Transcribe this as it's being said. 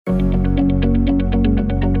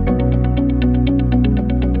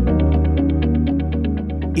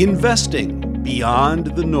Investing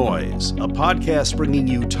Beyond the Noise, a podcast bringing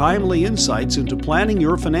you timely insights into planning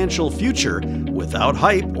your financial future without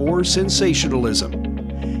hype or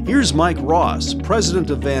sensationalism. Here's Mike Ross, president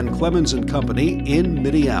of Van Clemens & Company in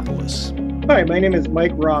Minneapolis. Hi, my name is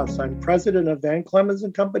Mike Ross. I'm president of Van Clemens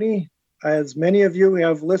 & Company. As many of you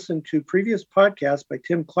have listened to previous podcasts by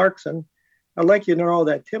Tim Clarkson, I'd like you to know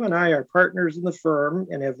that Tim and I are partners in the firm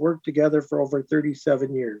and have worked together for over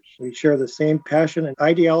 37 years. We share the same passion and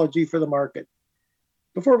ideology for the market.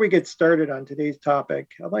 Before we get started on today's topic,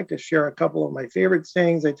 I'd like to share a couple of my favorite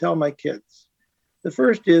sayings I tell my kids. The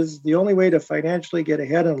first is, the only way to financially get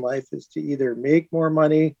ahead in life is to either make more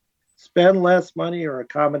money, spend less money, or a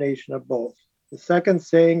combination of both. The second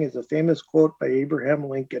saying is a famous quote by Abraham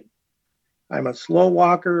Lincoln. I'm a slow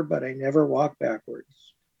walker, but I never walk backwards.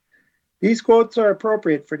 These quotes are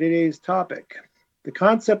appropriate for today's topic. The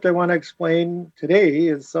concept I want to explain today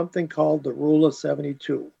is something called the Rule of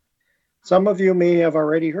 72. Some of you may have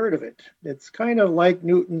already heard of it. It's kind of like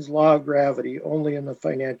Newton's law of gravity, only in the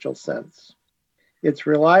financial sense. It's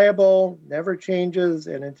reliable, never changes,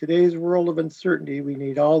 and in today's world of uncertainty, we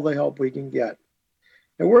need all the help we can get.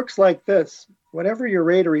 It works like this. Whatever your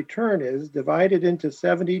rate of return is, divide it into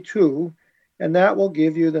 72, and that will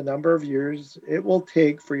give you the number of years it will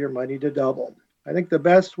take for your money to double. I think the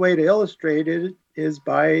best way to illustrate it is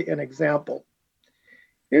by an example.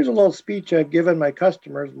 Here's a little speech I've given my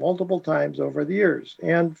customers multiple times over the years.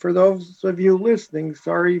 And for those of you listening,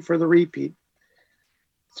 sorry for the repeat.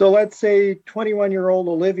 So let's say 21-year-old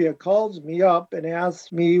Olivia calls me up and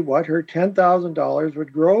asks me what her $10,000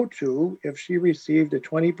 would grow to if she received a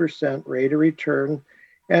 20% rate of return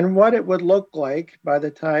and what it would look like by the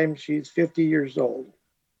time she's 50 years old.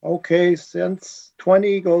 Okay, since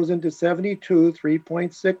 20 goes into 72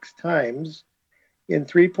 3.6 times, in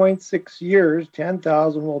 3.6 years,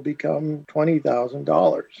 $10,000 will become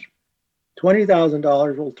 $20,000.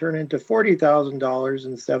 $20,000 will turn into $40,000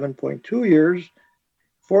 in 7.2 years.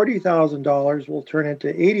 $40,000 will turn into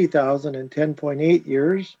 $80,000 in 10.8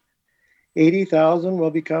 years. $80,000 will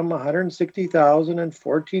become $160,000 in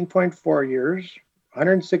 14.4 years.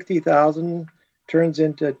 $160,000 turns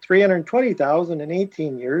into $320,000 in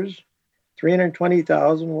 18 years.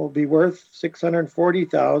 $320,000 will be worth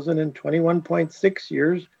 $640,000 in 21.6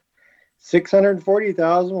 years.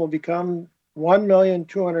 $640,000 will become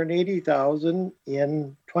 $1,280,000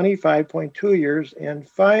 in 25.2 years. And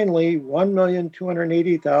finally,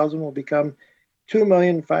 $1,280,000 will become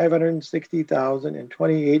 $2,560,000 in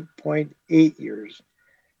 28.8 years.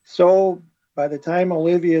 So by the time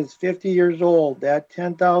Olivia is 50 years old, that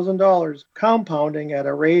 $10,000 compounding at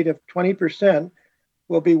a rate of 20%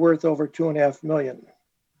 will be worth over $2.5 million.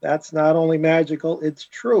 That's not only magical, it's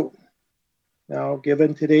true. Now,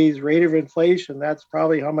 given today's rate of inflation, that's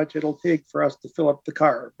probably how much it'll take for us to fill up the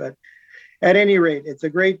car. But at any rate, it's a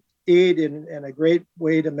great aid and a great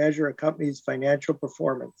way to measure a company's financial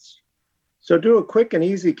performance. So do a quick and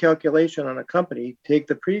easy calculation on a company. Take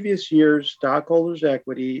the previous year's stockholders'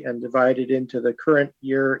 equity and divide it into the current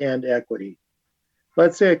year-end equity.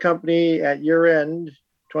 Let's say a company at year-end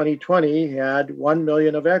 2020 had $1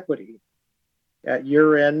 million of equity. At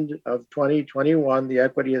year-end of 2021, the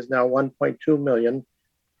equity is now $1.2 million.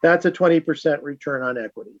 That's a 20% return on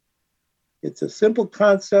equity. It's a simple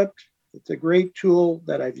concept. It's a great tool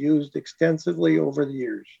that I've used extensively over the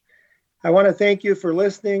years. I want to thank you for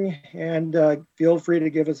listening, and feel free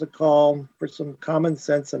to give us a call for some common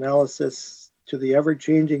sense analysis to the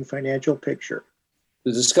ever-changing financial picture.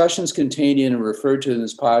 The discussions contained in and referred to in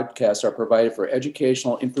this podcast are provided for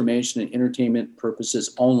educational, information, and entertainment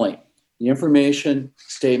purposes only. The information,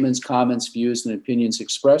 statements, comments, views, and opinions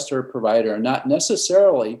expressed or provided are not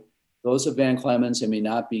necessarily those of Van Clemens and may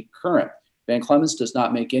not be current. Van Clemens does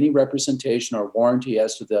not make any representation or warranty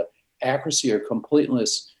as to the accuracy or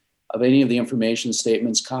completeness of any of the information,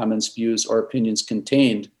 statements, comments, views, or opinions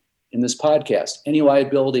contained in this podcast. Any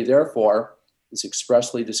liability, therefore, is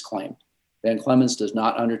expressly disclaimed. Van Clemens does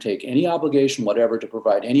not undertake any obligation whatever to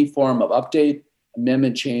provide any form of update,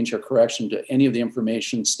 amendment, change, or correction to any of the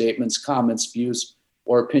information, statements, comments, views,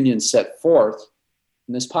 or opinions set forth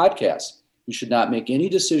in this podcast. You should not make any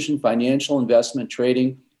decision, financial, investment,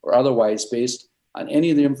 trading, or otherwise based on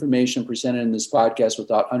any of the information presented in this podcast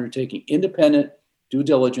without undertaking independent due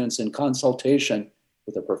diligence and consultation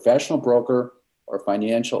with a professional broker or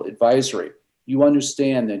financial advisory. You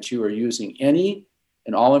understand that you are using any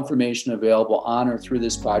and all information available on or through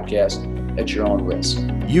this podcast at your own risk.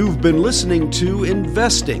 You've been listening to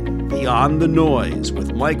Investing Beyond the Noise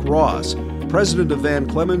with Mike Ross, president of Van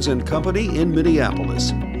Clemens & Company in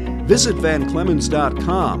Minneapolis. Visit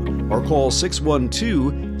vanclemens.com or call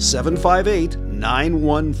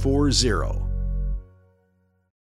 612-758-9140.